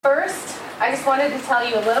First, I just wanted to tell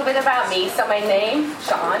you a little bit about me. So my name,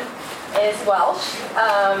 Sean, is Welsh.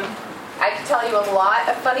 I could tell you a lot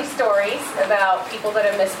of funny stories about people that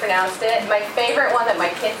have mispronounced it. My favorite one that my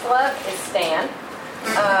kids love is Stan.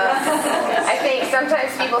 I think sometimes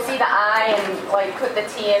people see the I and put the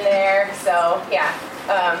T in there. So yeah,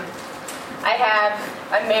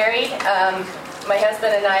 I'm married. My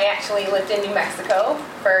husband and I actually lived in New Mexico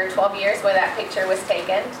for 12 years where that picture was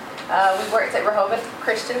taken. We worked at Rehoboth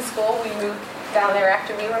Christian School. We moved down there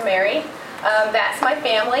after we were married. That's my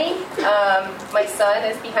family. My son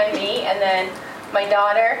is behind me, and then my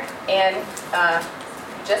daughter and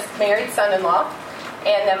just married son-in-law,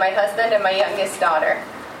 and then my husband and my youngest daughter.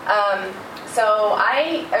 So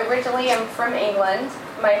I originally am from England.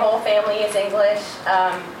 My whole family is English.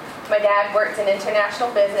 My dad worked in international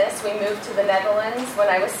business. We moved to the Netherlands when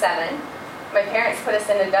I was 7. My parents put us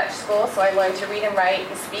in a Dutch school, so I learned to read and write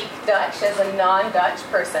and speak Dutch as a non-Dutch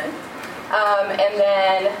person. And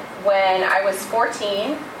then when I was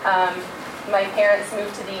 14, my parents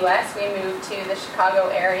moved to the U.S. We moved to the Chicago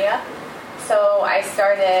area. So I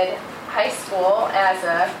started high school as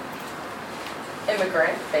a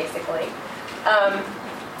immigrant, basically.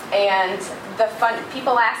 And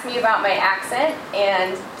people asked me about my accent,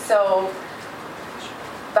 and so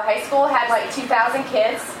the high school had 2,000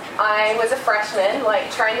 kids. I was a freshman,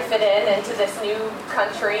 trying to fit into this new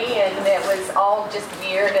country, and it was all just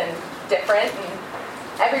weird and different, and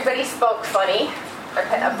everybody spoke funny,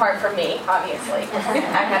 apart from me, obviously.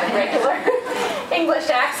 I had a regular English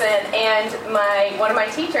accent, and one of my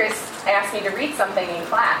teachers asked me to read something in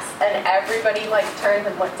class, and everybody turned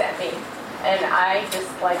and looked at me, and I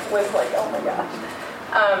just was oh my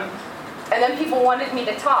gosh. And then people wanted me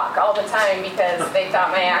to talk all the time because they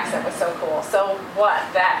thought my accent was so cool. So what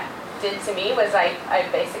that did to me was I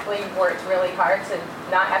basically worked really hard to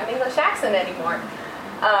not have an English accent anymore.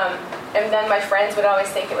 And then my friends would always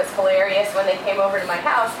think it was hilarious when they came over to my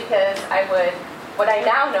house because I would, what I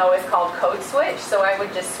now know is called code switch, so I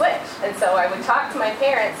would just switch. And so I would talk to my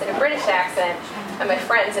parents in a British accent and my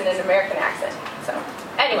friends in an American accent. So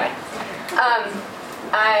anyway.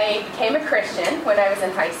 I became a Christian when I was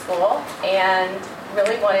in high school and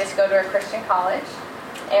really wanted to go to a Christian college.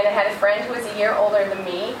 And I had a friend who was a year older than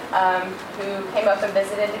me who came up and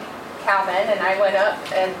visited Calvin, and I went up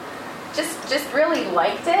and just really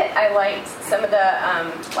liked it. I liked some of the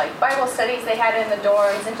Bible studies they had in the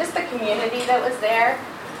dorms and just the community that was there.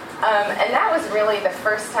 And that was really the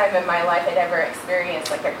first time in my life I'd ever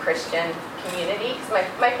experienced a Christian community because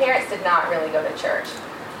my parents did not really go to church.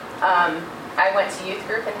 I went to youth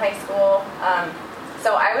group in high school.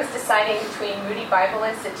 So I was deciding between Moody Bible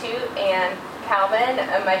Institute and Calvin,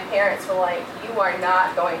 and my parents were like, you are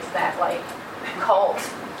not going to that cult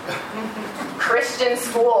Christian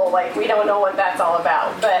school. We don't know what that's all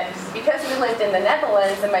about. But because we lived in the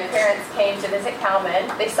Netherlands and my parents came to visit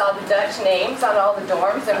Calvin, they saw the Dutch names on all the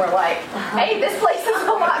dorms and were like, hey, this place is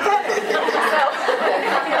a lot better.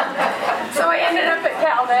 So I ended up at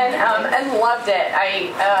Calvin and loved it.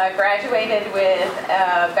 I graduated with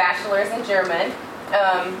a bachelor's in German.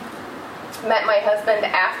 Met my husband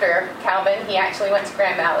after Calvin. He actually went to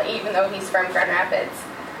Grand Valley, even though he's from Grand Rapids.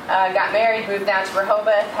 Got married, moved down to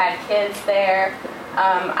Rehoboth, had kids there.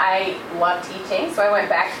 I love teaching, so I went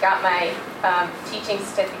back, got my teaching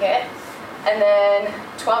certificate. And then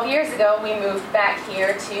 12 years ago, we moved back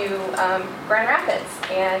here to Grand Rapids.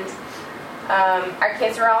 And our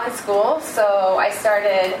kids were all in school, so I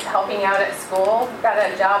started helping out at school. Got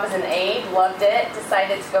a job as an aide, loved it,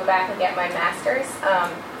 decided to go back and get my master's.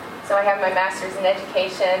 So I have my master's in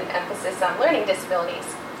education, emphasis on learning disabilities.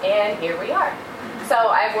 And here we are. So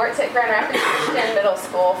I've worked at Grand Rapids Christian Middle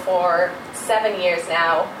School for 7 years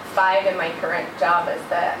now, 5 in my current job as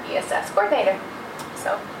the ESS coordinator.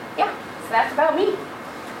 So yeah, so that's about me.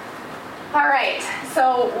 All right,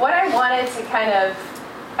 so what I wanted to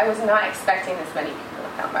I was not expecting this many people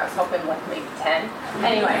to come. I was hoping maybe 10.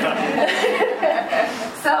 Anyway.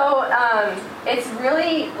 So it's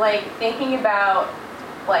really thinking about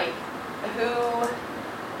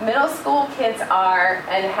who middle school kids are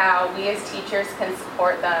and how we as teachers can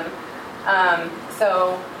support them.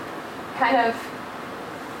 So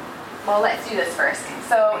let's do this first.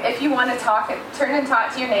 So if you want to turn and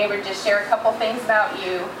talk to your neighbor, just share a couple things about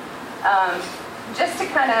you, just to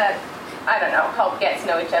help get to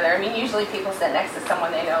know each other. I mean, usually people sit next to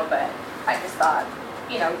someone they know, but I just thought,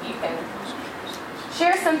 you can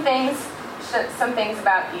share some things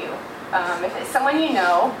about you. If it's someone you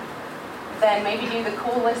know, then maybe do the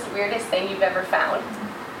coolest, weirdest thing you've ever found,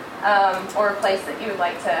 or a place that you would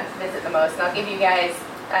like to visit the most. And I'll give you guys,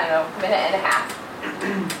 a minute and a half.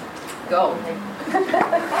 go.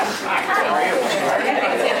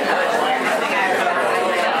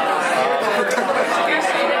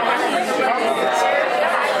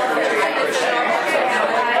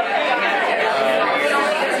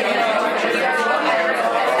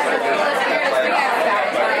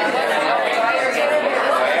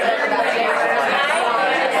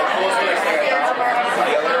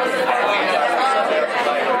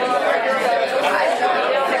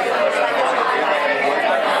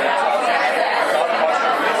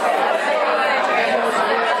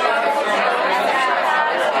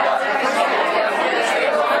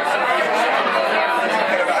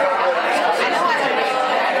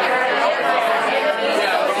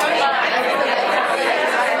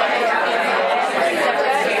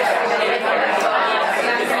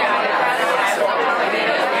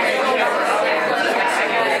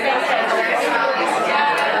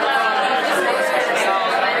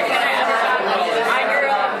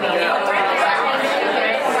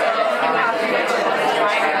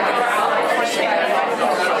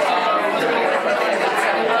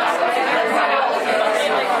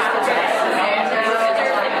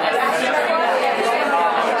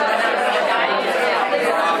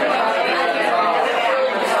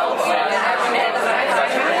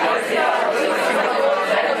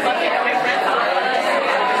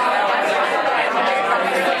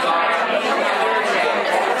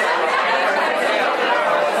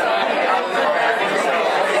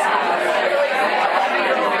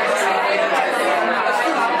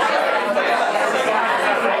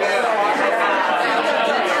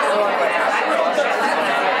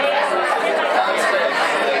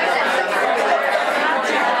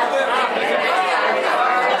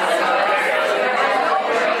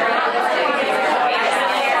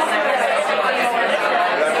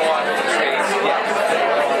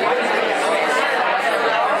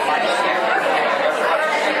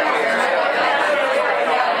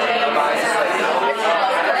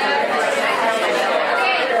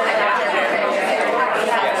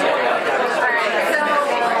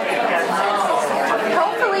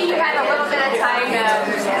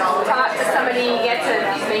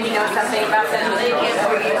 Something about them.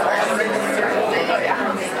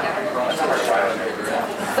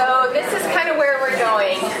 So this is kind of where we're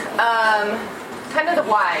going. Kind of the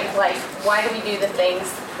why. Like, why do we do the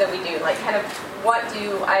things that we do? Like, kind of what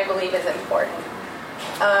do I believe is important?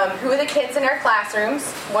 Who are the kids in our classrooms?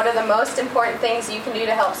 What are the most important things you can do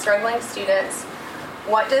to help struggling students?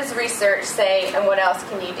 What does research say, and what else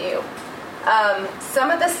can you do?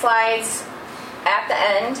 Some of the slides at the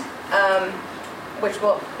end, which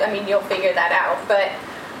you'll figure that out. But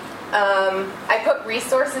I put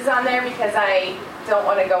resources on there because I don't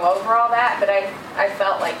want to go over all that. But I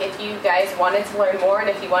felt like if you guys wanted to learn more and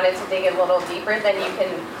if you wanted to dig a little deeper, then you can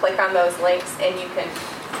click on those links and you can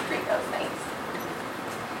read those things.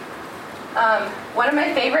 One of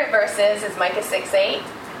my favorite verses is Micah 6:8.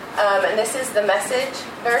 And this is the Message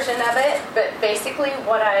version of it. But basically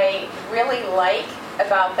what I really like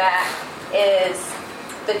about that is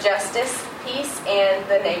the justice piece and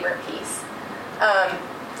the neighbor piece.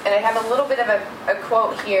 And I have a little bit of a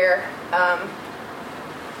quote here, and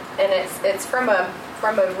it's from a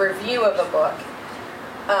review of a book.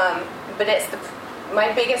 But it's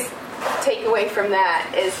my biggest takeaway from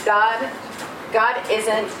that is God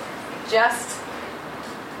isn't just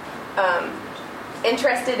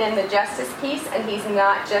interested in the justice piece, and He's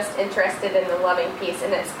not just interested in the loving piece.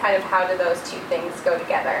 And it's kind of how do those two things go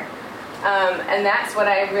together. And that's what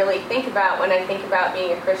I really think about when I think about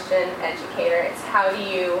being a Christian educator. It's how do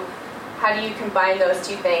you combine those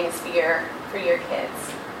two things for your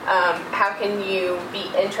kids? How can you be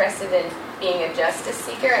interested in being a justice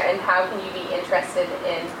seeker, and how can you be interested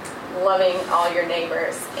in loving all your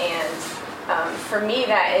neighbors? And for me,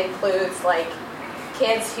 that includes like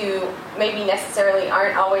kids who maybe necessarily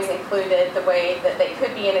aren't always included the way that they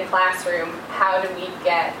could be in a classroom. How do we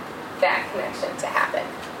get that connection to happen?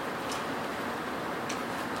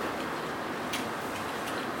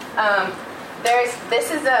 This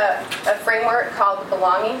is a framework called the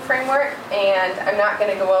Belonging Framework, and I'm not going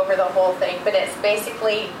to go over the whole thing, but it's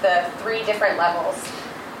basically the 3 different levels.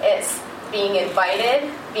 It's being invited,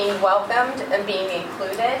 being welcomed, and being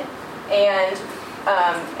included. And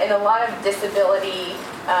in a lot of disability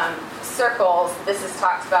circles, this is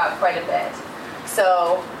talked about quite a bit.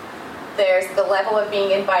 So there's the level of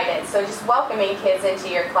being invited. So just welcoming kids into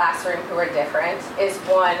your classroom who are different is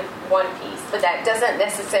one piece. But that doesn't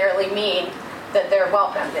necessarily mean that they're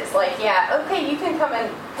welcomed. It's like, yeah, okay, you can come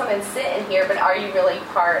and sit in here, but are you really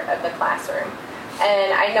part of the classroom?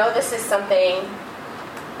 And I know this is something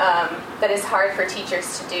that is hard for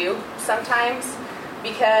teachers to do sometimes,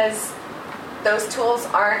 because those tools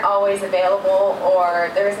aren't always available,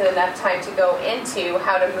 or there isn't enough time to go into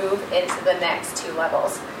how to move into the next 2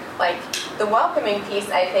 levels. Like the welcoming piece,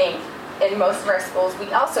 I think, in most of our schools,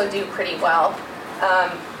 we also do pretty well.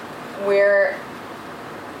 We're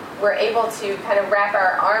able to kind of wrap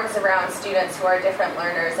our arms around students who are different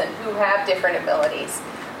learners and who have different abilities.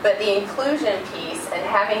 But the inclusion piece and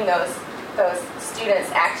having those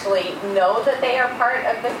students actually know that they are part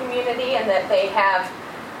of the community and that they have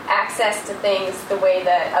access to things the way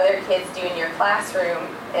that other kids do in your classroom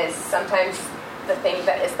is sometimes the thing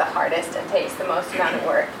that is the hardest and takes the most amount of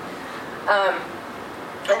work.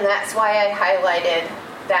 And that's why I highlighted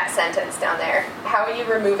that sentence down there. How are you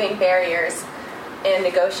removing barriers and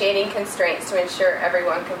negotiating constraints to ensure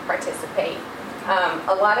everyone can participate?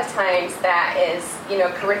 A lot of times that is,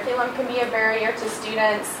 curriculum can be a barrier to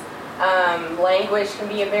students. Language can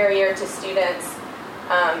be a barrier to students.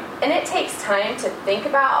 And it takes time to think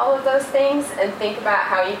about all of those things and think about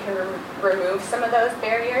how you can remove some of those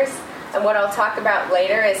barriers. And what I'll talk about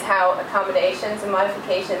later is how accommodations and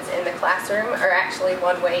modifications in the classroom are actually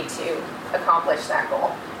one way to accomplish that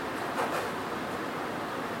goal.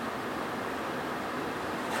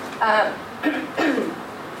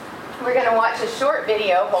 We're going to watch a short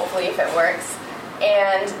video, hopefully, if it works.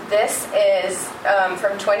 And this is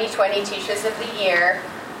from 2020 Teachers of the Year.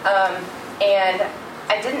 And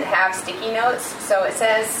I didn't have sticky notes, so it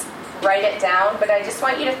says write it down. But I just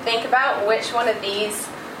want you to think about which one of these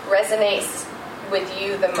resonates with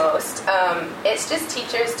you the most. It's just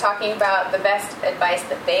teachers talking about the best advice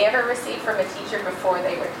that they ever received from a teacher before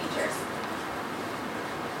they were teachers.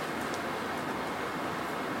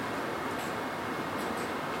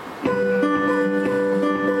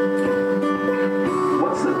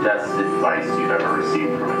 What's the best advice you've ever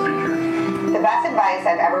received from a teacher? The best advice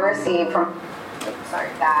I've ever received from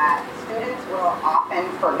that students will often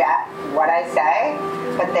forget what I say,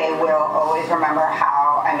 but they will always remember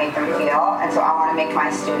how I make them feel. And so I want to make my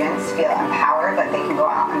students feel empowered that they can go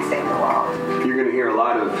out and save the world. You're going to hear a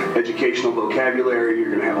lot of educational vocabulary. You're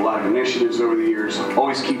going to have a lot of initiatives over the years.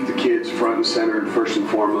 Always keep the kids front and center and first and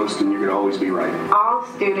foremost, and you're going to always be right. All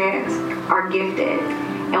students are gifted.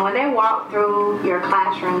 And when they walk through your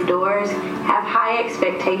classroom doors, have high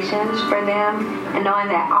expectations for them and knowing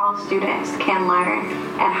that all students can learn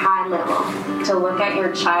at high level. To look at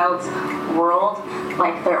your child's world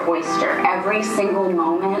like their oyster. Every single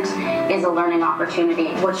moment is a learning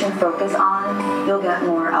opportunity. What you focus on, you'll get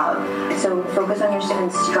more of. So focus on your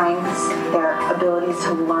students' strengths, their abilities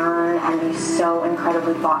to learn, and be so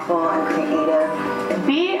incredibly thoughtful and creative.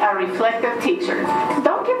 Be a reflective teacher.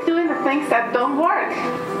 Don't keep doing the things that don't work.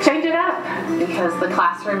 Change it up. Because the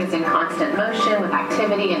classroom is in constant motion with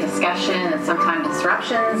activity and discussion and sometimes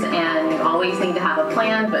disruptions, and you always need to have a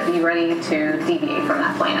plan, but be ready to deviate from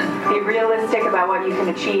that plan. Be realistic about what you can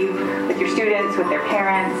achieve with your students, with their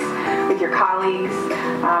parents, with your colleagues,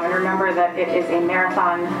 and remember that it is a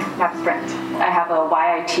marathon, not a sprint. I have a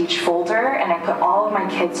Why I Teach folder, and I put all of my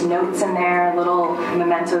kids' notes in there, little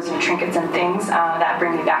mementos and trinkets and things that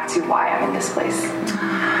bring me back to why I'm in this place.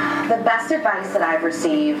 The best advice that I've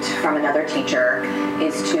received from another teacher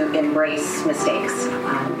is to embrace mistakes,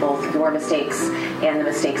 both your mistakes and the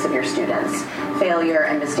mistakes of your students. Failure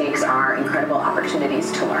and mistakes are incredible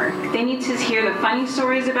opportunities to learn. They need to hear the funny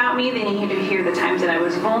stories about me. They need to hear the times that I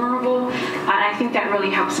was vulnerable. And I think that really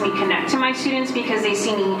helps me connect to my students because they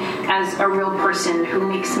see me as a real person who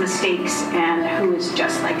makes mistakes and who is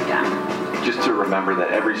just like them. Just to remember that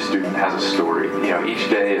every student has a story. Each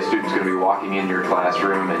day a student's going to be walking in your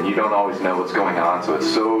classroom and you don't always know what's going on, so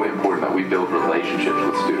it's so important that we build relationships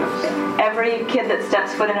with students. Every kid that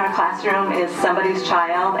steps foot in our classroom is somebody's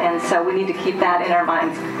child, and so we need to keep that in our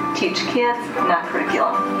minds. Teach kids, not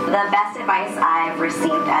curriculum. The best advice I've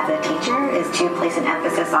received as a teacher is to place an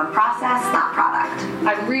emphasis on process, not product.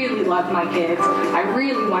 I really love my kids. I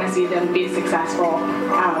really want to see them be successful.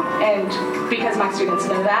 And because my students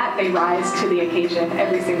know that, they rise to the occasion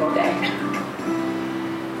every single day.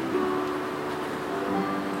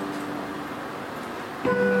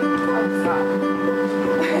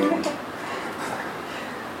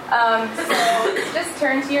 So just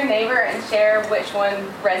turn to your neighbor and share which one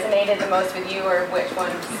resonated the most with you or which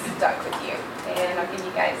one stuck with you. And I'll give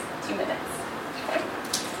you guys 2 minutes.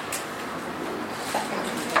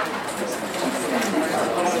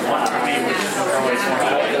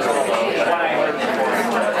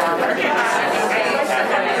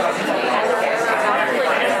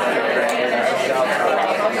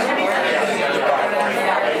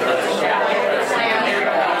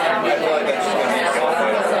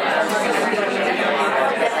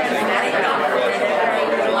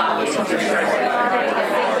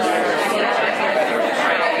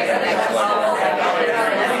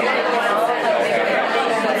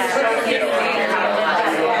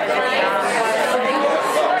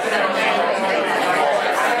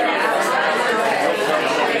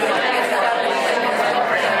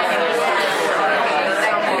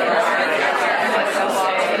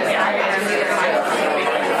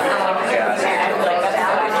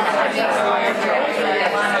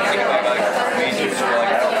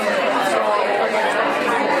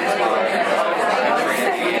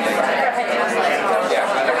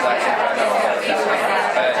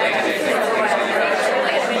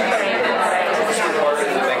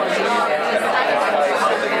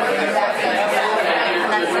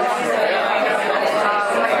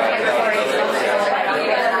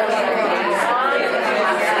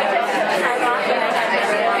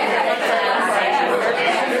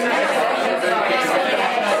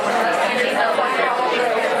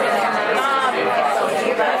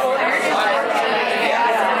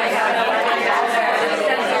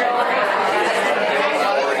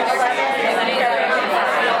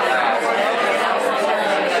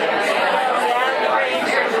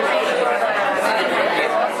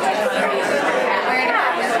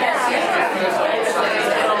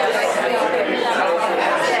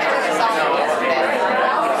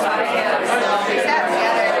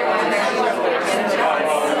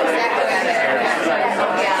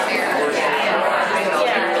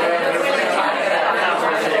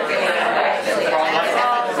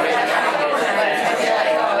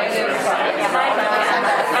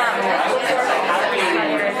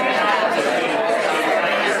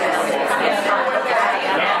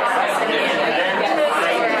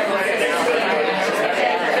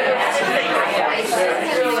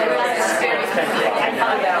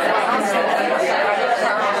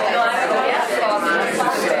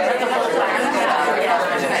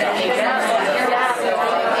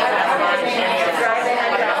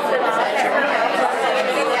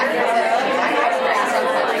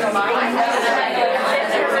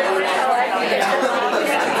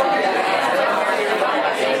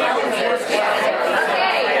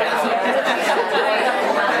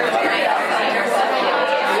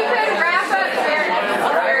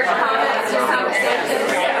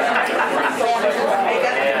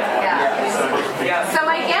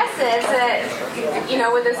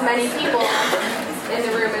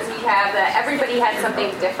 everybody had something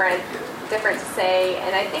different to say,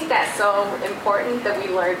 and I think that's so important that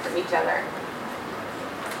we learn from each other.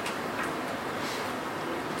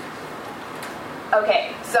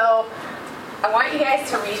 Okay, so I want you guys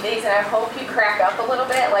to read these, and I hope you crack up a little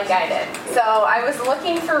bit like I did. So I was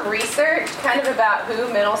looking for research kind of about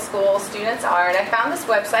who middle school students are, and I found this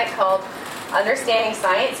website called Understanding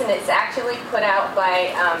Science, and it's actually put out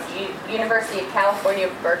by University of California,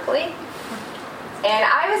 Berkeley. And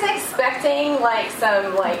I was expecting like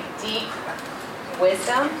some like deep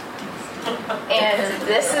wisdom, and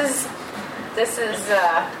this is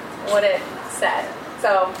what it said.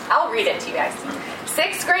 So I'll read it to you guys.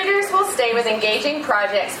 6th graders will stay with engaging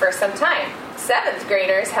projects for some time. 7th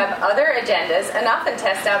graders have other agendas and often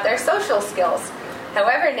test out their social skills,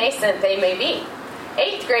 however nascent they may be.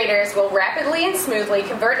 8th graders will rapidly and smoothly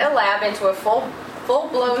convert a lab into a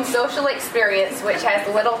full-blown social experience which has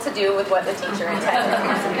little to do with what the teacher intended.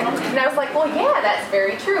 And I was like, well, yeah, that's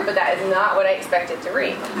very true, but that is not what I expected to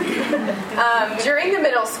read. During the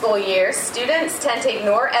middle school years, students tend to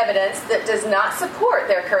ignore evidence that does not support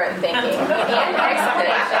their current thinking and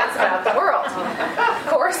explanations about the world.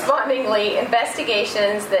 Correspondingly,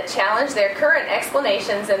 investigations that challenge their current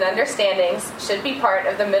explanations and understandings should be part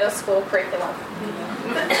of the middle school curriculum.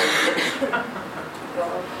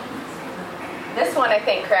 This one, I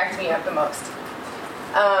think, cracked me up the most.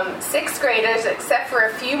 6th graders, except for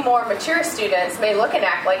a few more mature students, may look and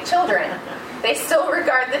act like children. They still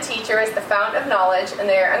regard the teacher as the fount of knowledge and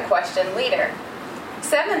their unquestioned leader.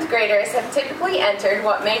 7th graders have typically entered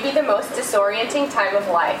what may be the most disorienting time of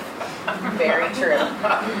life. Very true.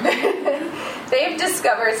 They have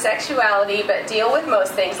discovered sexuality but deal with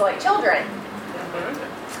most things like children.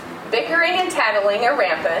 Bickering and tattling are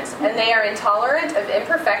rampant, and they are intolerant of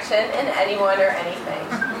imperfection in anyone or anything.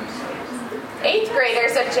 8th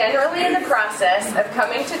graders are generally in the process of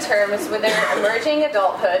coming to terms with their emerging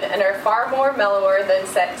adulthood and are far more mellower than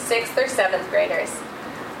 6th or 7th graders.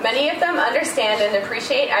 Many of them understand and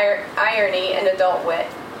appreciate irony and adult wit.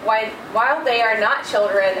 While they are not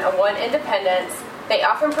children of one independence, they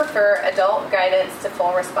often prefer adult guidance to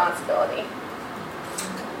full responsibility.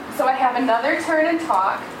 So I have another turn and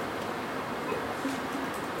talk.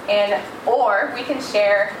 Or we can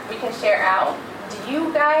share out. Do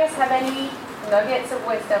you guys have any nuggets of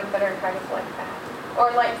wisdom that are kind of like that?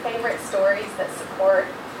 Or like favorite stories that support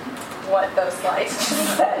what those slides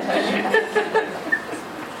just said?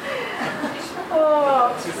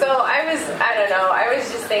 So I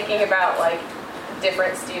was just thinking about like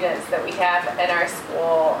different students that we have in our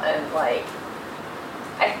school, and like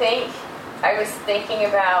I was thinking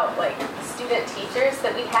about like student teachers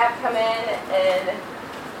that we have come in and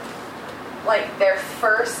like their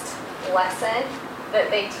first lesson that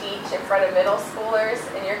they teach in front of middle schoolers,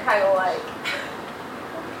 and you're kind of like,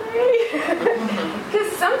 okay.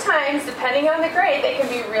 Because sometimes, depending on the grade, they can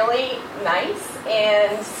be really nice,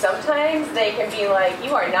 and sometimes they can be like,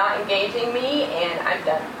 you are not engaging me, and I'm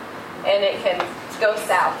done. And it can go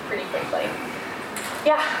south pretty quickly.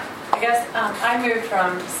 Yeah? I guess I moved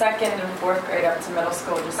from 2nd and 4th grade up to middle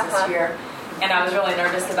school just this year, and I was really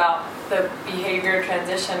nervous about the behavior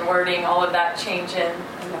transition, wording, all of that change in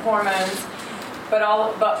the hormones.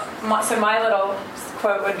 So my little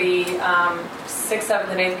quote would be 6th, 7th,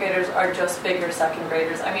 and 8th graders are just bigger 2nd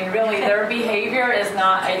graders. I mean, really, their behavior is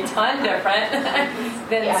not a ton different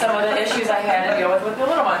than some of the issues I had to deal with the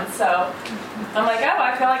little ones. So I'm like, oh,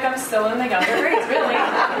 I feel like I'm still in the younger grades, really.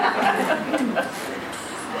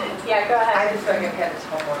 Yeah, go ahead. I just feel like I've had this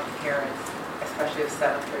homework with parents, especially with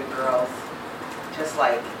 7th grade girls, just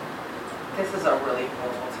like, this is a really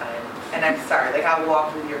horrible time. And I'm sorry, like I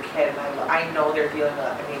walk with your kid and I know they're dealing with,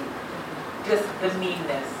 I mean, just the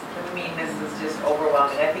meanness. The meanness is just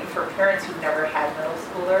overwhelming. I think for parents who've never had middle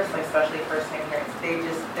schoolers, like especially first-time parents,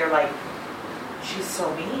 they're like, she's so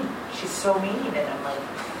mean. She's so mean. And I'm like,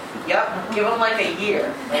 yep, give them like a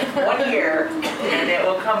year. Like 1 year, and it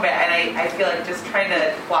will come back. And I feel like just trying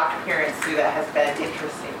to walk parents through that has been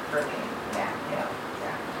interesting for me. Yeah.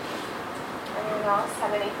 Anyone else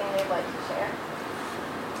have anything they'd like to share?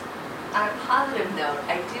 On a positive note,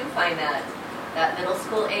 I do find that middle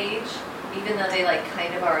school age, even though they like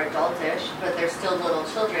kind of are adultish, but they're still little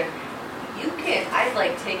children, I've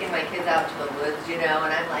like taken my kids out to the woods, and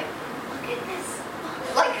I'm like, look at this.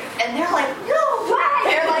 Like, and they're like, no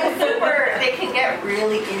way! They're like super, they can get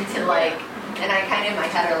really into like, and I kind of in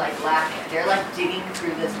my head are like laughing. They're like digging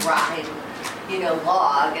through this rotten,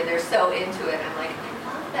 log, and they're so into it. I'm like, I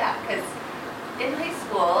love that, because in high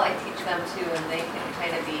school, I teach them too, and they can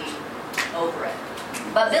kind of be over it.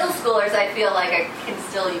 But middle schoolers, I feel like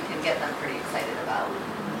you can get them pretty excited about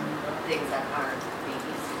things that aren't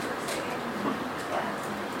maybe super exciting.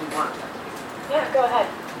 want. Yeah, go ahead.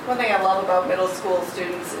 One thing I love about middle school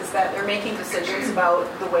students is that they're making decisions about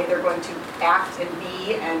the way they're going to act and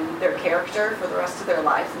be and their character for the rest of their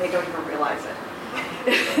lives, and they don't even realize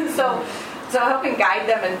it. So helping guide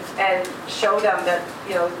them and show them that,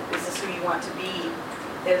 you know, this is who you want to be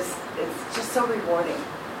it's just so rewarding.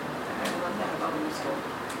 I love that about middle school.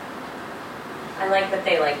 I like that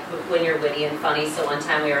they like when you're witty and funny. So one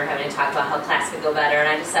time we were having to talk about how class could go better, and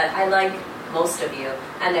I just said, I like most of you,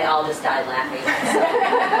 and they all just died laughing.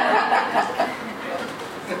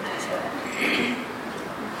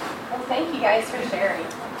 Well, thank you guys for sharing.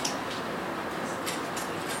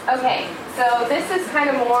 Okay, so this is kind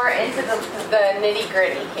of more into the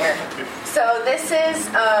nitty-gritty here. So this is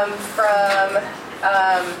from,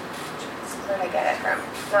 where did I get it from?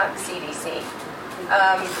 Not the CDC.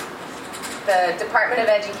 The Department of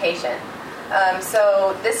Education.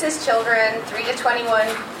 So this is children 3 to 21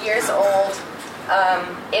 years old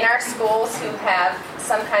in our schools who have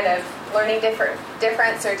some kind of learning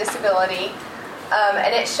difference or disability.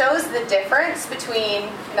 And it shows the difference between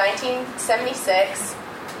 1976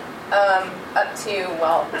 up to,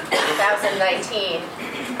 2019.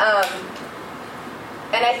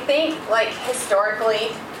 And I think, like,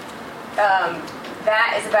 historically,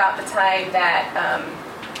 that is about the time that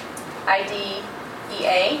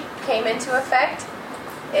IDEA came into effect,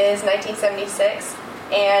 is 1976.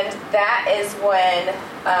 And that is when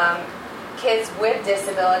kids with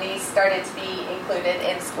disabilities started to be included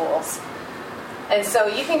in schools. And so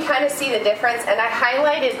you can kind of see the difference. And I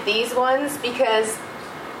highlighted these ones because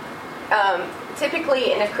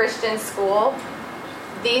typically in a Christian school,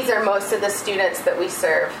 these are most of the students that we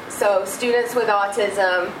serve. So students with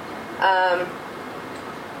autism,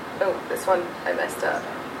 this one I messed up.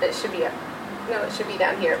 It should be it should be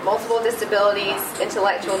down here. Multiple disabilities,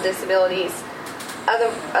 intellectual disabilities,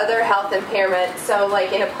 other health impairment. So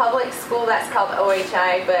like in a public school, that's called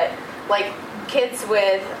OHI, but like kids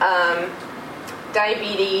with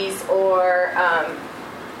diabetes or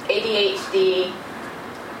ADHD,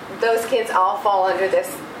 those kids all fall under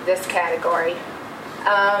this category.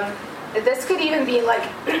 This could even be like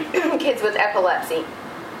kids with epilepsy.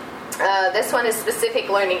 This one is specific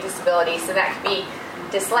learning disability, so that could be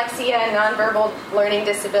dyslexia, nonverbal learning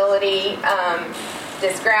disability,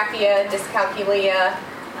 dysgraphia, dyscalculia,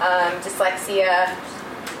 dyslexia.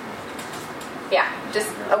 Yeah,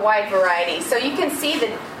 just a wide variety. So you can see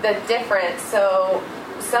the difference. So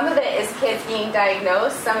some of it is kids being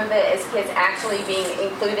diagnosed, some of it is kids actually being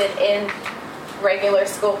included in regular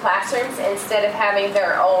school classrooms instead of having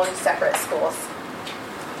their own separate schools.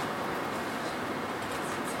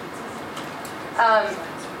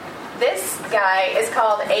 This guy is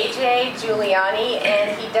called AJ Giuliani,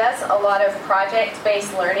 and he does a lot of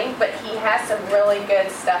project-based learning, but he has some really good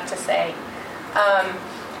stuff to say.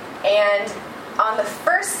 And on the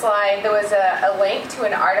first slide, there was a link to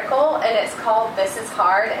an article, and it's called This is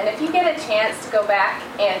Hard. And if you get a chance to go back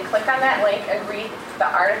and click on that link and read the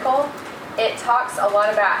article, it talks a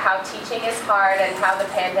lot about how teaching is hard and how the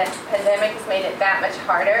pandemic has made it that much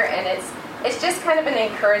harder. And it's just kind of an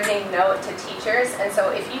encouraging note to teachers. And so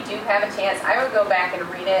if you do have a chance, I would go back and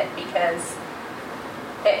read it because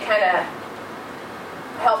it kind of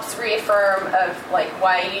helps reaffirm of like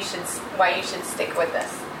why you should stick with this.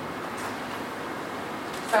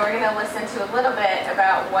 So we're going to listen to a little bit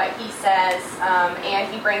about what he says, and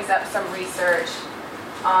he brings up some research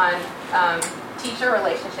on teacher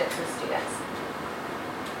relationships with students.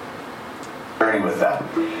 Journey with them.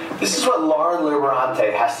 This is what Lauren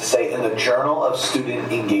Liberante has to say in the Journal of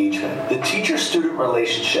Student Engagement. The teacher-student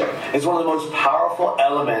relationship is one of the most powerful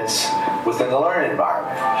elements within the learning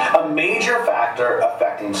environment. A major factor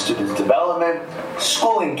affecting students' development,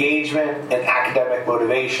 school engagement, and academic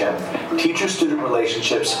motivation. Teacher-student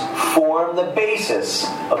relationships form the basis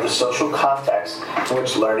of the social context in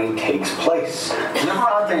which learning takes place.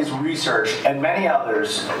 Liberante's research and many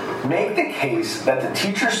others make the case that the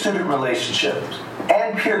teacher-student relationship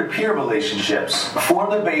and peer-to-peer relationships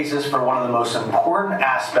form the basis for one of the most important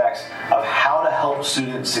aspects of how to help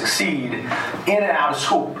students succeed in and out of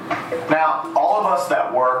school. Now, all of us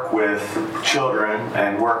that work with children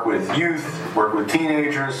and work with youth, work with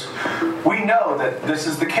teenagers, we know that this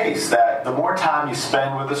is the case, that the more time you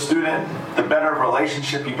spend with a student, the better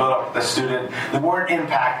relationship you build up with the student, the more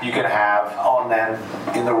impact you can have on them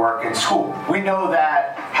in their work in school. We know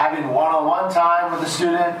that having one-on-one time with a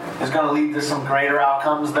student is going to lead to some greater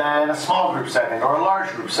outcomes than a small group setting or a large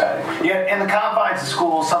group setting. Yet in the confines of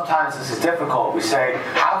school, sometimes this is difficult. We say,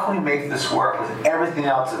 how can we make this work with everything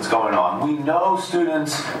else that's going on? We know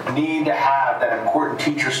students need to have that important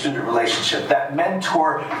teacher-student relationship, that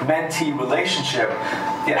mentor-mentee relationship,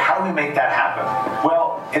 yet how do we make that happen?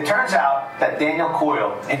 Well, it turns out that Daniel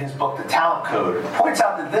Coyle, in his book, The Talent Code, points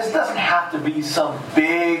out that this doesn't have to be some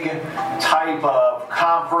big type of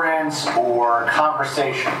conference or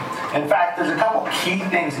conversation. In fact, there's a couple key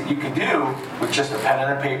things that you can do with just a pen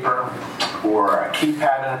and a paper or a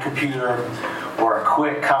keypad and a computer or a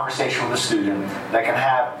quick conversation with a student that can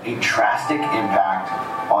have a drastic impact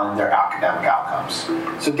on their academic outcomes.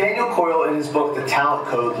 So Daniel Coyle, in his book, The Talent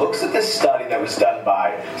Code, looks at this study that was done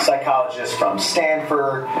by psychologists from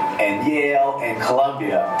Stanford and Yale and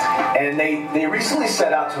Columbia. And they recently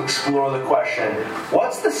set out to explore the question,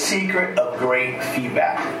 what's the secret of great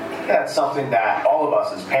feedback? That's something that all of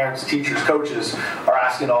us as parents, teachers, coaches are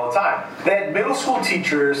asking all the time. They had middle school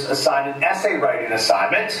teachers assign an essay writing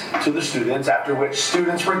assignment to the students, after which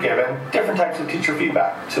students were given different types of teacher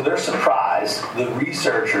feedback. To their surprise, the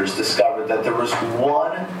researchers discovered that there was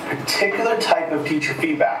one particular type of teacher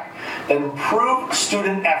feedback that improved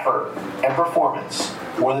student effort and performance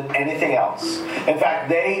more than anything else. In fact,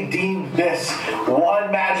 they deemed this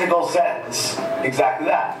one magical sentence exactly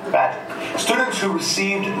that, magic. Students who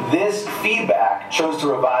received this feedback chose to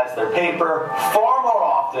revise their paper far more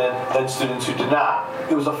often than students who did not.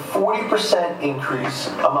 It was a 40% increase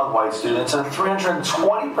among white students and a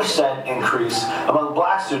 320% increase among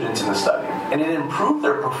black students in the study. And it improved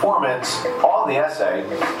their performance on the essay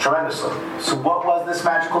tremendously. So what was this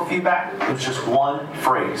magical feedback? It was just one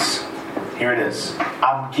phrase. Here it is.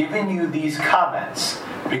 I'm giving you these comments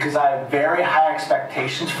because I have very high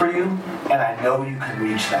expectations for you and I know you can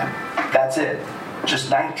reach them. That's it.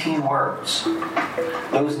 Just 19 words.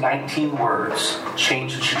 Those 19 words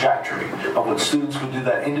change the trajectory of what students would do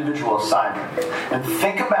that individual assignment. And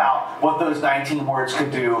think about what those 19 words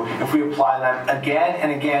could do if we apply them again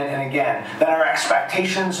and again and again. That our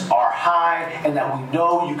expectations are high and that we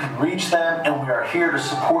know you can reach them and we are here to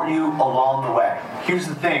support you along the way. Here's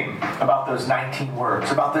the thing about those 19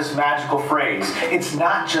 words, about this magical phrase. It's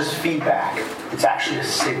not just feedback. It's actually a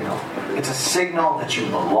signal. It's a signal that you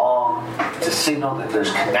belong. It's a signal that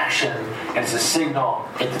there's connection. And it's a signal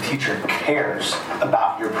that the teacher cares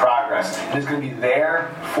about your progress and is going to be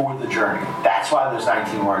there for the journey. That's why those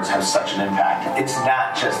 19 words have such an impact. It's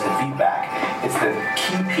not just the feedback. It's the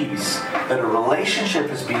key piece that a relationship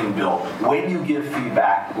is being built when you give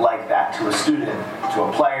feedback like that to a student, to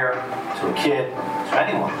a player, to a kid, to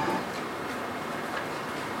anyone.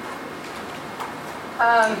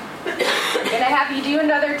 I'm going to have you do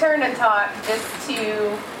another turn and talk, just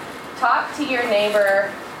to talk to your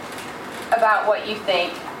neighbor about what you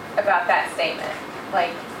think about that statement.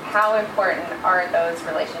 Like, how important are those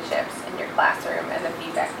relationships in your classroom and the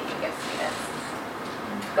feedback that you give students?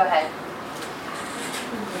 Go ahead.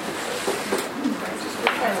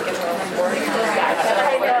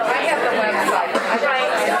 I have the website.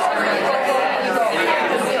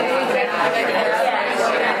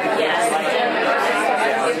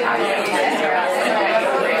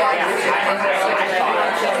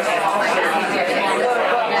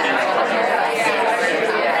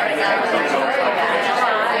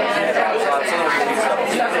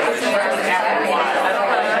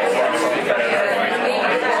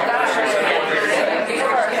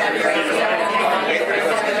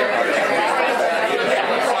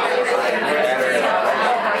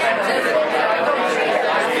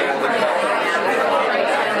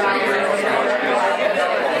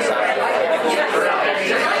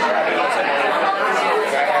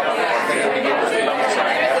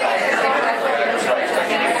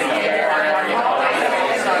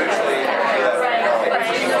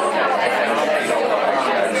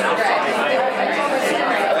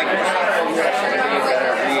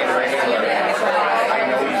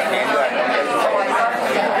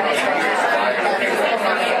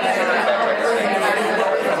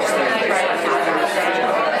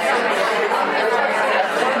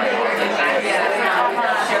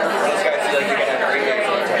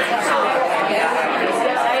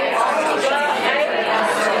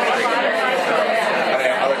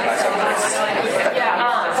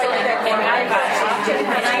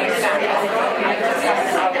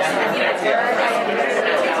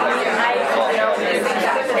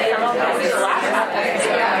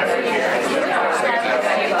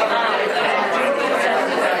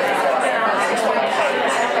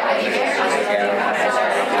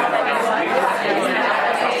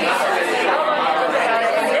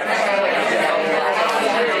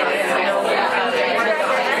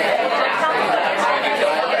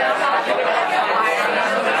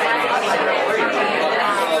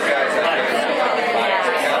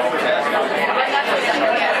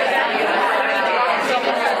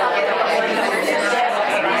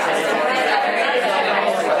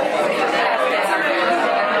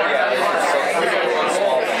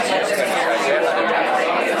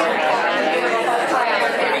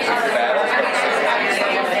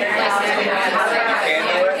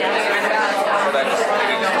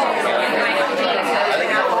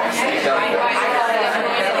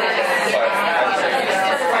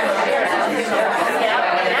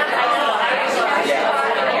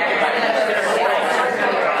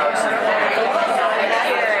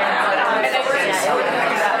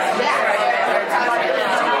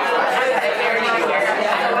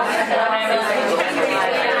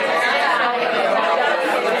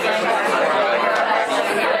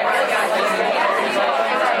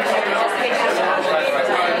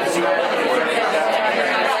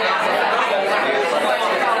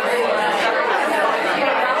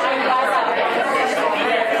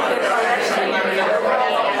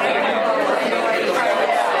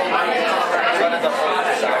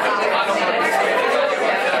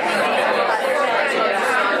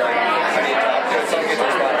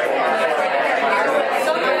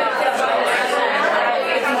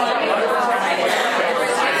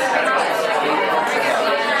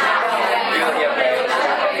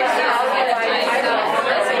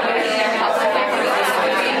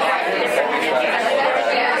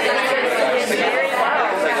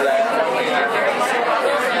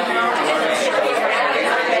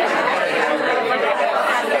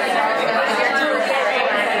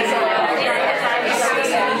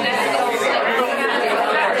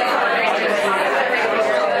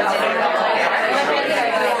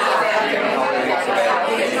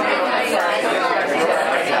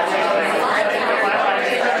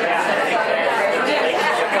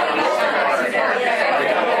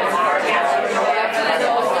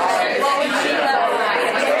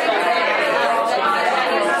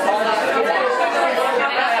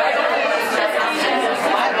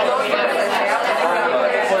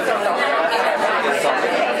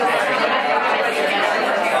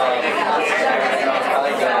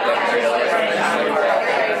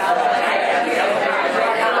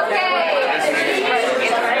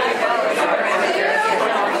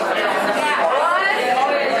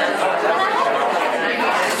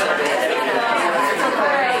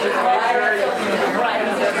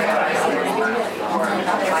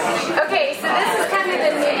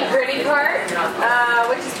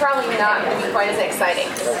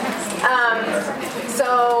 exciting.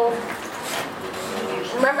 So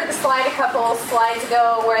remember the slide a couple slides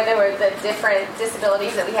ago where there were the different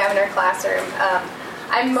disabilities that we have in our classroom.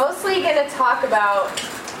 I'm mostly going to talk about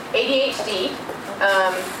ADHD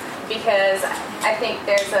because I think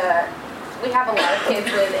we have a lot of kids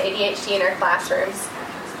with ADHD in our classrooms.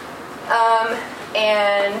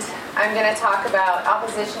 And I'm going to talk about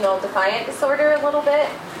oppositional defiant disorder a little bit.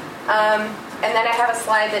 And then I have a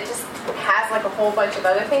slide that just has like a whole bunch of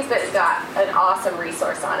other things, but it's got an awesome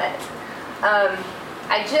resource on it.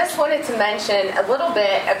 I just wanted to mention a little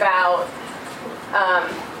bit about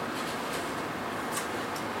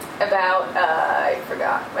I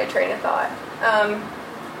forgot my train of thought.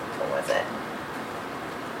 What was it?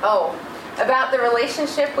 Oh, about the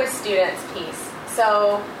relationship with students piece.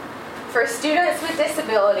 So for students with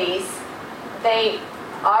disabilities, they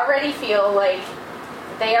already feel like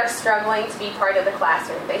they are struggling to be part of the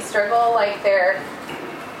classroom. They struggle like they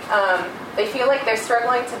feel like they're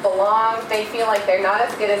struggling to belong. They feel like they're not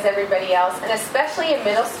as good as everybody else. And especially in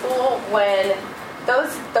middle school, when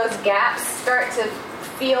those gaps start to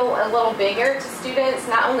feel a little bigger to students,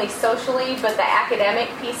 not only socially, but the academic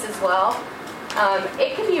piece as well,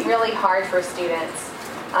 it can be really hard for students.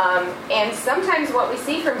 And sometimes what we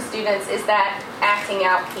see from students is that acting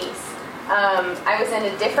out piece. I was in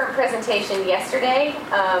a different presentation yesterday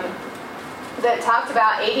that talked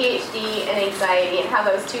about ADHD and anxiety and how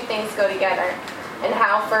those two things go together, and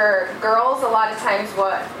how for girls a lot of times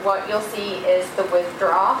what you'll see is the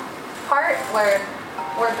withdraw part where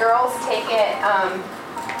girls take it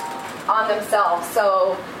on themselves,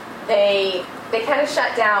 so they kind of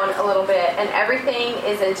shut down a little bit and everything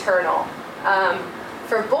is internal.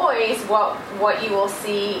 For boys, what you will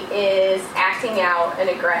see is acting out and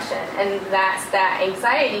aggression, and that's that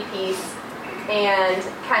anxiety piece and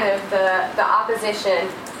kind of the opposition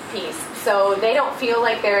piece. So they don't feel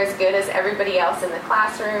like they're as good as everybody else in the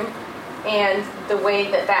classroom, and the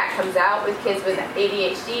way that comes out with kids with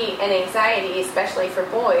ADHD and anxiety, especially for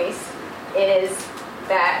boys, is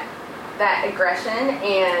that aggression,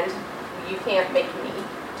 and you can't make me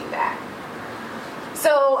do that.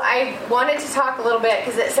 So I wanted to talk a little bit,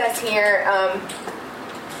 because it says here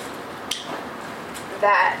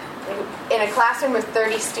that in a classroom with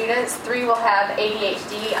 30 students, 3 will have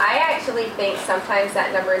ADHD. I actually think sometimes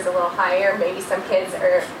that number is a little higher. Maybe some kids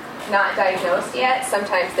are not diagnosed yet.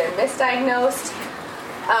 Sometimes they're misdiagnosed.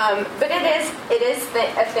 But it is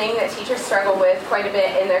a thing that teachers struggle with quite a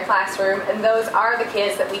bit in their classroom, and those are the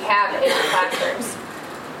kids that we have in our classrooms.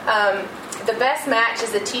 The best match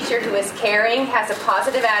is a teacher who is caring, has a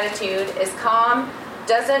positive attitude, is calm,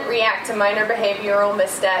 doesn't react to minor behavioral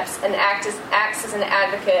missteps, and acts as an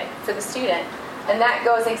advocate for the student. And that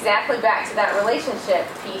goes exactly back to that relationship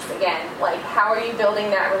piece again. Like, how are you building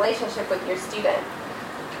that relationship with your student?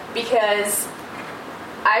 Because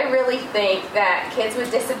I really think that kids with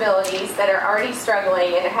disabilities that are already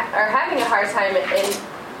struggling and are having a hard time in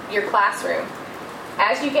your classroom,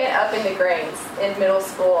 as you get up in the grades in middle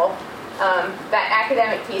school, that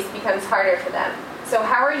academic piece becomes harder for them. So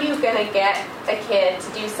how are you going to get a kid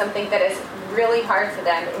to do something that is really hard for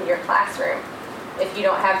them in your classroom if you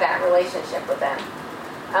don't have that relationship with them?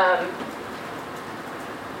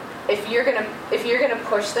 If you're gonna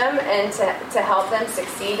push them and to help them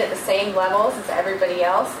succeed at the same levels as everybody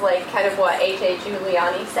else, like kind of what A.J.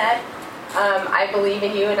 Giuliani said, I believe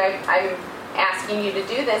in you, and I'm asking you to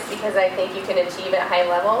do this because I think you can achieve at high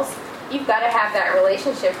levels. You've got to have that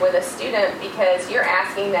relationship with a student because you're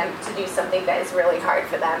asking them to do something that is really hard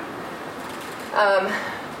for them.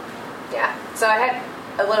 Yeah, so I had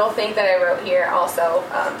a little thing that I wrote here also,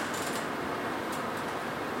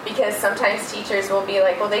 because sometimes teachers will be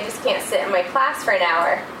like, well, they just can't sit in my class for an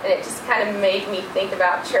hour, and it just kind of made me think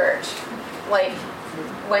about church. Like,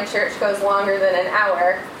 when church goes longer than an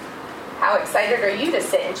hour, how excited are you to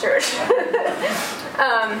sit in church?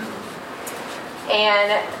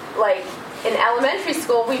 And like in elementary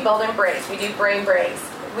school, we build in breaks. We do brain breaks.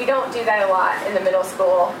 We don't do that a lot in the middle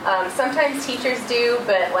school. Sometimes teachers do,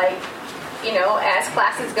 but like, you know, as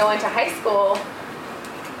classes go into high school,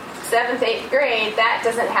 7th, 8th grade, that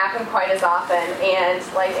doesn't happen quite as often. And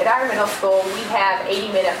like at our middle school, we have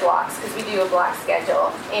 80-minute blocks because we do a block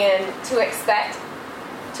schedule. And to expect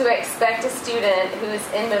a student who's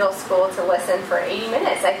in middle school to listen for 80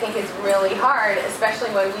 minutes, I think is really hard, especially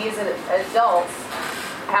when we as adults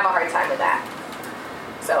have a hard time with that.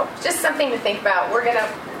 So just something to think about.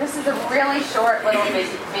 This is a really short little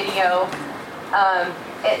video.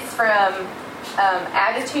 It's from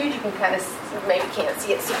attitude. You can kind of, maybe can't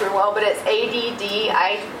see it super well, but it's ADDITUDE.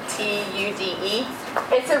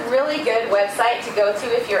 It's a really good website to go to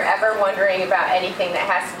if you're ever wondering about anything that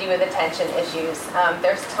has to do with attention issues.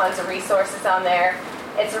 There's tons of resources on there.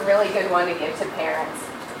 It's a really good one to give to parents.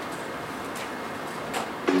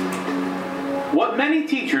 What many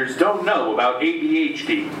teachers don't know about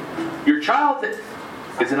ADHD. Your child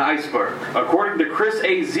is an iceberg. According to Chris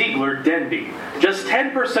A. Ziegler, Denby, just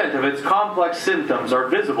 10% of its complex symptoms are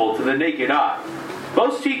visible to the naked eye.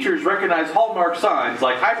 Most teachers recognize hallmark signs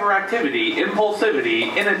like hyperactivity,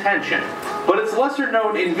 impulsivity, inattention, but its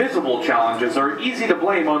lesser-known invisible challenges are easy to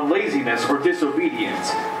blame on laziness or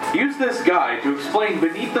disobedience. Use this guide to explain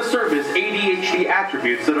beneath-the-surface ADHD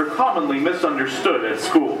attributes that are commonly misunderstood at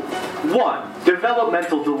school. 1.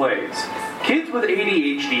 Developmental delays. Kids with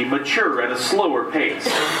ADHD mature at a slower pace.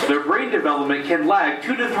 Their brain development can lag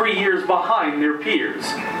 2 to 3 years behind their peers.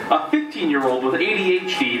 A 15-year-old with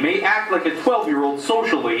ADHD may act like a 12-year-old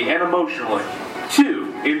socially and emotionally.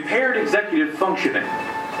 2. Impaired executive functioning.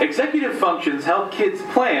 Executive functions help kids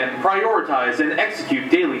plan, prioritize, and execute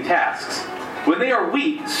daily tasks. When they are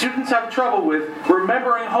weak, students have trouble with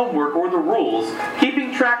remembering homework or the rules,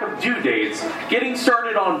 keeping track of due dates, getting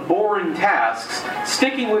started on boring tasks,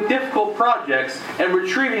 sticking with difficult projects, and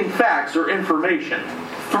retrieving facts or information.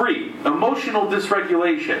 3. Emotional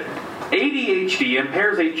dysregulation. ADHD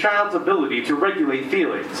impairs a child's ability to regulate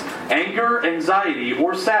feelings, anger, anxiety,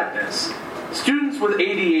 or sadness. Students with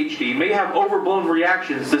ADHD may have overblown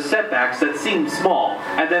reactions to setbacks that seem small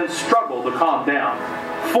and then struggle to calm down.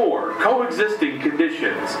 4. Coexisting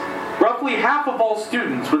conditions. Roughly half of all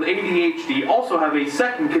students with ADHD also have a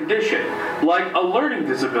second condition, like a learning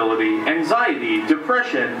disability, anxiety,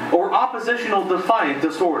 depression, or oppositional defiant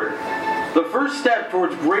disorder. The first step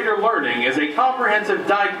towards greater learning is a comprehensive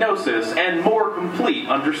diagnosis and more complete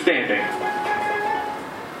understanding.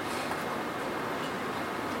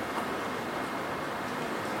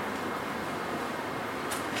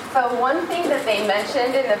 So one thing that they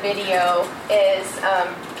mentioned in the video is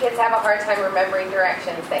kids have a hard time remembering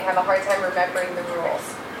directions. They have a hard time remembering the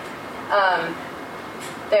rules.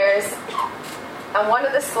 There's, on one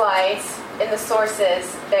of the slides in the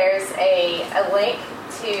sources, there's a link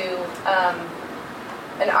to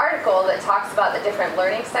an article that talks about the different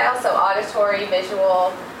learning styles, so auditory,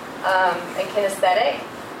 visual, and kinesthetic.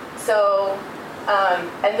 So,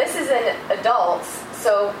 and this is in adults,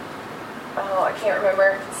 so I can't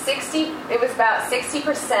remember, it was about 60%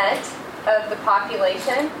 of the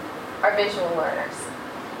population are visual learners.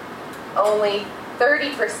 Only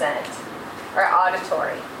 30% are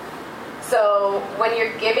auditory. So when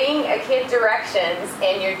you're giving a kid directions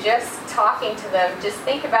and you're just talking to them, just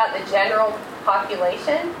think about the general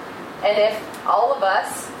population. And if all of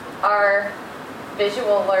us are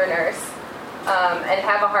visual learners and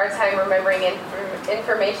have a hard time remembering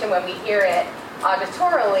information when we hear it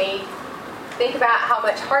auditorily, think about how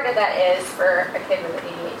much harder that is for a kid with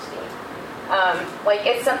ADHD.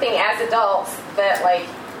 It's something as adults that,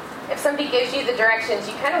 if somebody gives you the directions,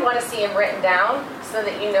 you kind of want to see them written down so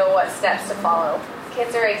that you know what steps to follow.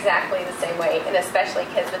 Kids are exactly the same way, and especially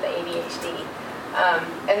kids with ADHD.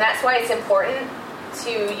 And that's why it's important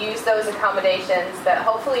to use those accommodations that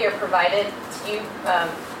hopefully are provided to you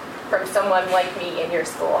from someone like me in your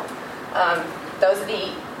school. Those are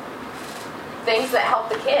the things that help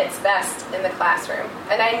the kids best in the classroom.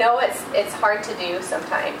 And I know it's hard to do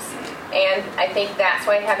sometimes. And I think that's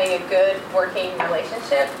why having a good working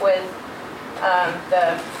relationship with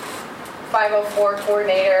the 504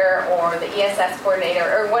 coordinator or the ESS coordinator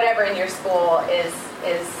or whatever in your school is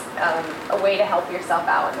a way to help yourself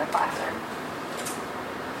out in the classroom.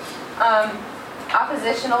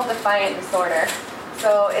 Oppositional defiant disorder.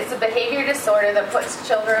 So it's a behavior disorder that puts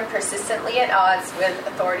children persistently at odds with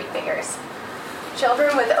authority figures.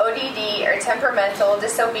 Children with ODD are temperamental,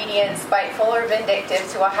 disobedient, spiteful, or vindictive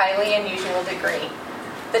to a highly unusual degree.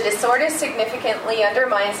 The disorder significantly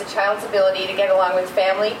undermines the child's ability to get along with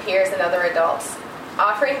family, peers, and other adults.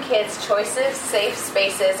 Offering kids choices, safe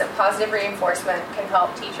spaces, and positive reinforcement can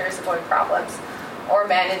help teachers avoid problems or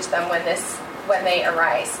manage them when they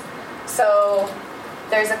arise. So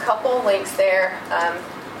there's a couple links there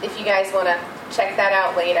if you guys want to check that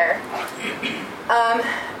out later.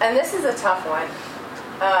 And this is a tough one.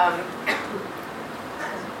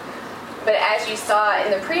 But as you saw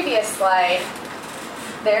in the previous slide,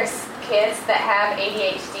 there's kids that have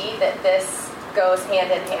ADHD that this goes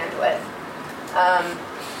hand in hand with.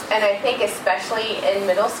 And I think especially in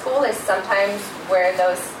middle school is sometimes where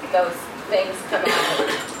those things come out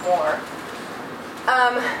more.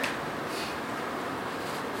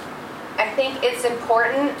 I think it's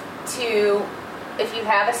important to, if you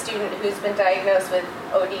have a student who's been diagnosed with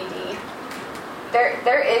ODD,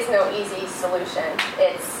 there is no easy solution.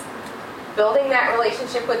 It's building that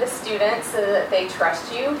relationship with the student so that they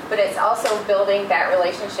trust you, but it's also building that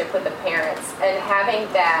relationship with the parents and having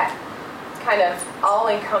that kind of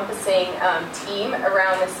all-encompassing team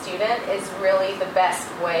around the student is really the best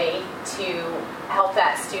way to help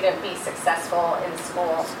that student be successful in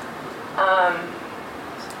school.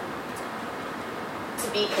 To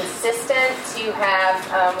be consistent, to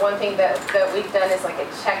have one thing that we've done is like a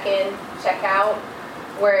check-in, check-out,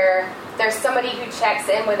 where there's somebody who checks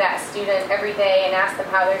in with that student every day and asks them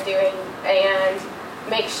how they're doing and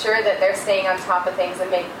make sure that they're staying on top of things and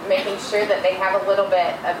making sure that they have a little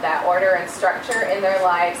bit of that order and structure in their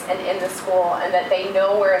lives and in the school, and that they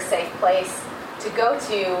know where a safe place to go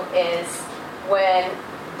to is when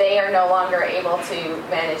they are no longer able to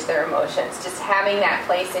manage their emotions. Just having that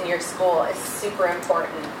place in your school is super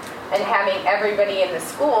important, and having everybody in the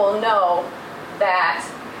school know that,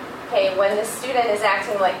 okay, when the student is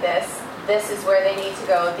acting like this, this is where they need to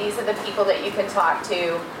go. These are the people that you can talk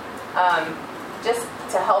to, just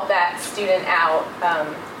to help that student out.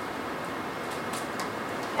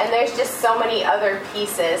 And there's just so many other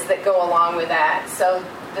pieces that go along with that. So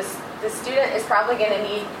the student is probably going to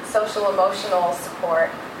need social emotional support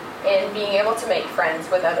in being able to make friends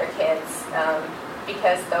with other kids,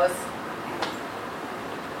 because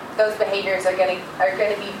those behaviors are going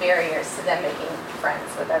to be barriers to them making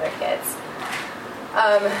friends with other kids.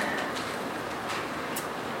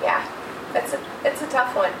 Yeah, it's a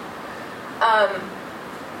tough one.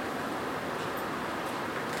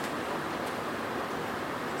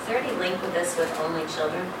 Is there any link with this with only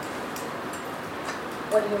children?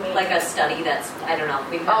 What do you mean? Like a study that's, I don't know.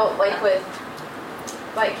 With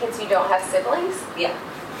kids who don't have siblings? Yeah.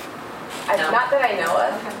 No. Not that I know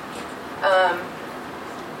of. Okay.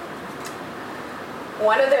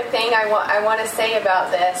 One other thing I want to say about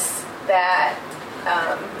this that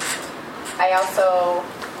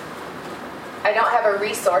I don't have a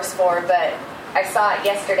resource for, but I saw it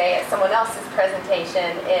yesterday at someone else's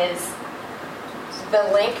presentation, is the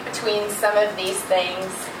link between some of these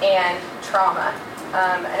things and trauma.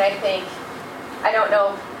 And I don't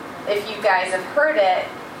know if you guys have heard it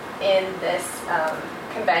in this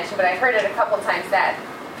convention, but I've heard it a couple times that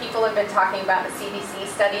people have been talking about the CDC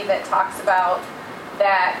study that talks about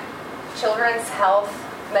that children's health,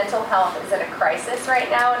 mental health is at a crisis right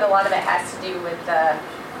now, and a lot of it has to do with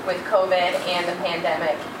COVID and the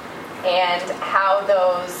pandemic, and how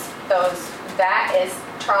that is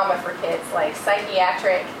trauma for kids. Like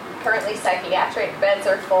currently psychiatric beds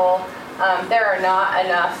are full. There are not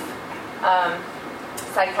enough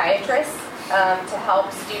psychiatrists to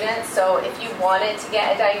help students. So if you wanted to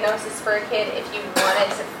get a diagnosis for a kid, if you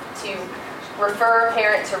wanted to refer a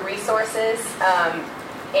parent to resources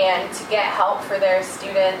and to get help for their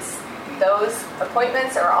students, those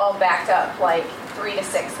appointments are all backed up like 3 to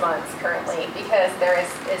 6 months currently, because there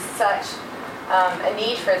is such a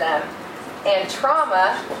need for them. And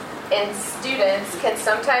trauma in students can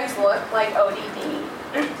sometimes look like ODD,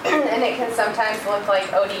 and it can sometimes look like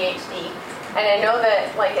ODHD. And I know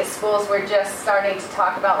that like at schools we're just starting to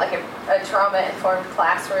talk about like a trauma-informed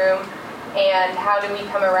classroom, and how do we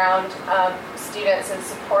come around students and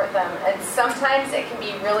support them. And sometimes it can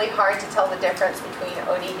be really hard to tell the difference between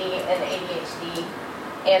ODD and ADHD.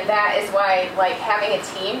 And that is why like having a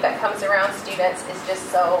team that comes around students is just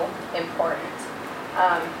so important.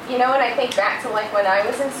 And I think back to like when I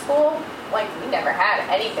was in school, like we never had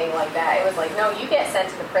anything like that. It was like, no, you get sent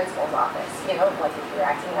to the principal's office, like if you're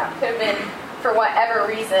acting out. Could have been for whatever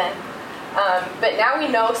reason. But now we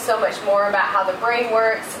know so much more about how the brain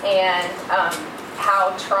works and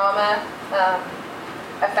how trauma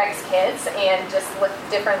affects kids and just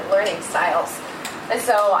different learning styles. And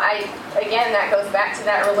so that goes back to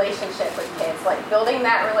that relationship with kids, like building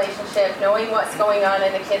that relationship, knowing what's going on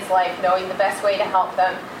in the kid's life, knowing the best way to help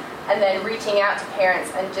them, and then reaching out to parents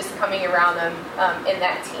and just coming around them in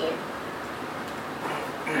that team.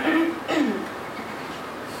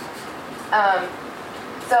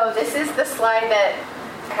 So this is the slide that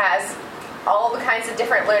has all the kinds of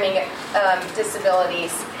different learning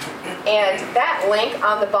disabilities. And that link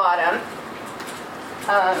on the bottom,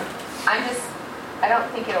 I don't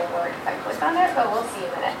think it'll work if I click on it, but we'll see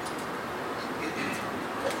in a minute.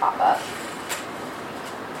 It'll pop up.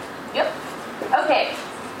 Yep. Okay.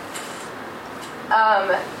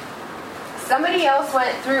 Somebody else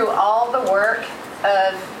went through all the work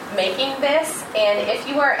of making this, and if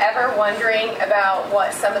you are ever wondering about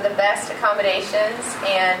what some of the best accommodations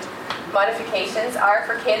and modifications are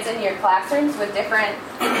for kids in your classrooms with different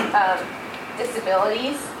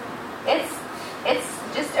disabilities, it's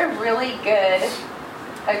just a really good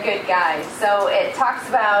guide. So it talks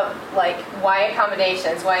about like why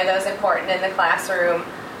accommodations, why are those important in the classroom,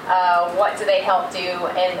 what do they help do,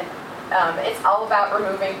 and it's all about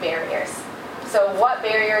removing barriers. So what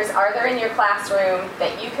barriers are there in your classroom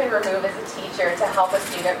that you can remove as a teacher to help a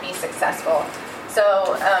student be successful?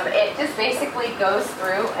 So it just basically goes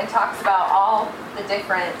through and talks about all the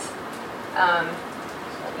different, let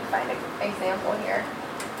me find an example here.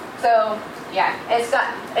 So yeah, it's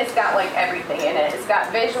got like everything in it. It's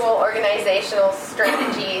got visual organizational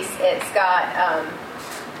strategies. It's got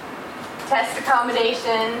test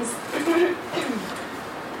accommodations.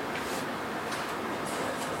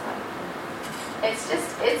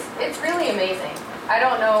 It's really amazing. I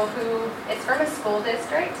don't know who, it's from a school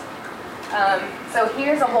district. So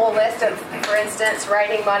here's a whole list of, for instance,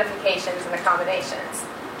 writing modifications and accommodations.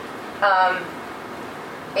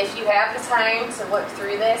 If you have the time to look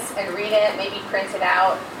through this and read it, maybe print it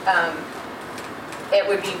out, it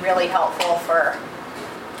would be really helpful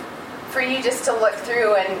for you just to look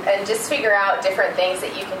through and just figure out different things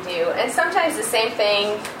that you can do. And sometimes the same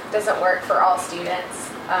thing doesn't work for all students.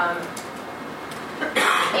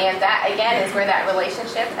 And that, again, is where that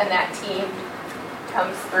relationship and that team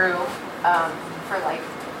comes through for, like,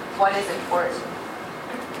 what is important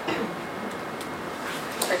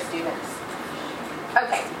for students.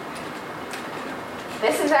 Okay.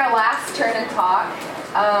 This is our last turn and talk.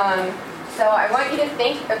 So I want you to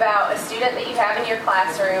think about a student that you have in your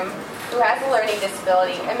classroom who has a learning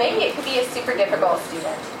disability, and maybe it could be a super difficult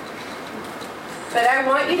student. But I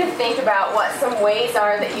want you to think about what some ways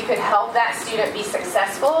are that you could help that student be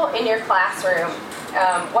successful in your classroom.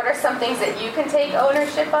 What are some things that you can take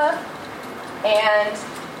ownership of? And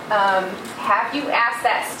have you asked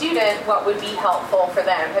that student what would be helpful for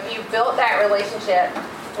them? Have you built that relationship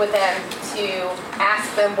with them to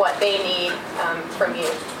ask them what they need from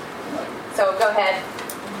you? So go ahead.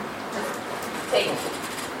 Take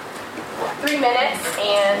 3 minutes,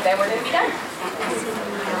 and then we're going to be done.